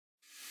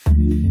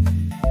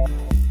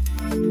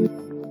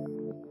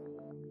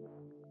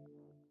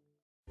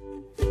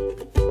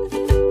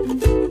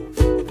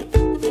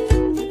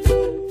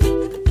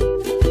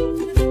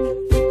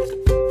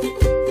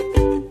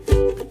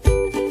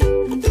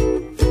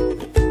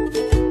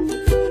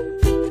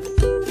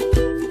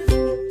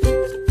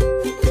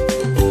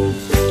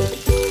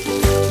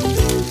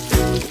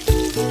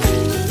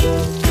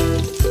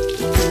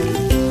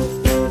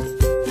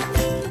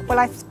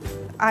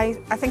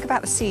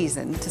about the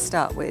season to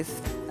start with.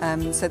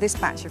 So this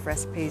batch of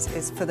recipes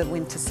is for the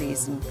winter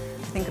season.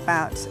 Think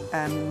about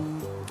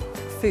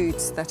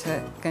foods that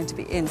are going to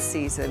be in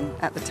season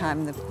at the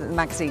time the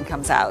magazine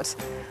comes out.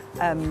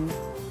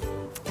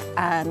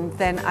 And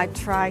then I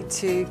try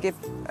to give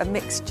a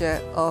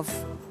mixture of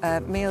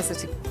meals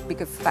that will be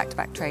good for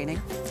back-to-back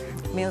training,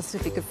 meals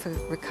that will be good for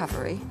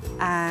recovery,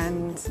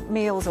 and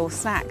meals or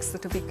snacks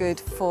that will be good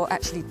for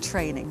actually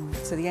training,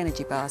 so the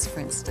energy bars, for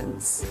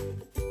instance.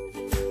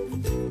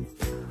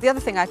 The other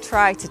thing I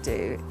try to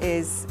do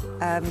is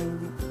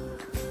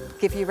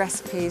give you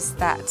recipes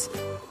that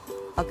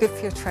are good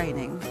for your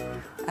training,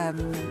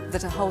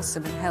 that are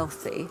wholesome and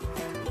healthy,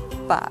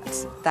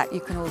 but that you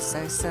can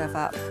also serve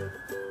up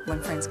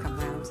when friends come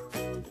round.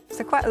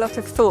 So quite a lot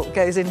of thought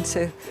goes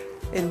into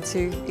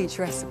each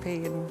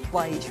recipe and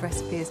why each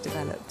recipe is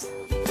developed.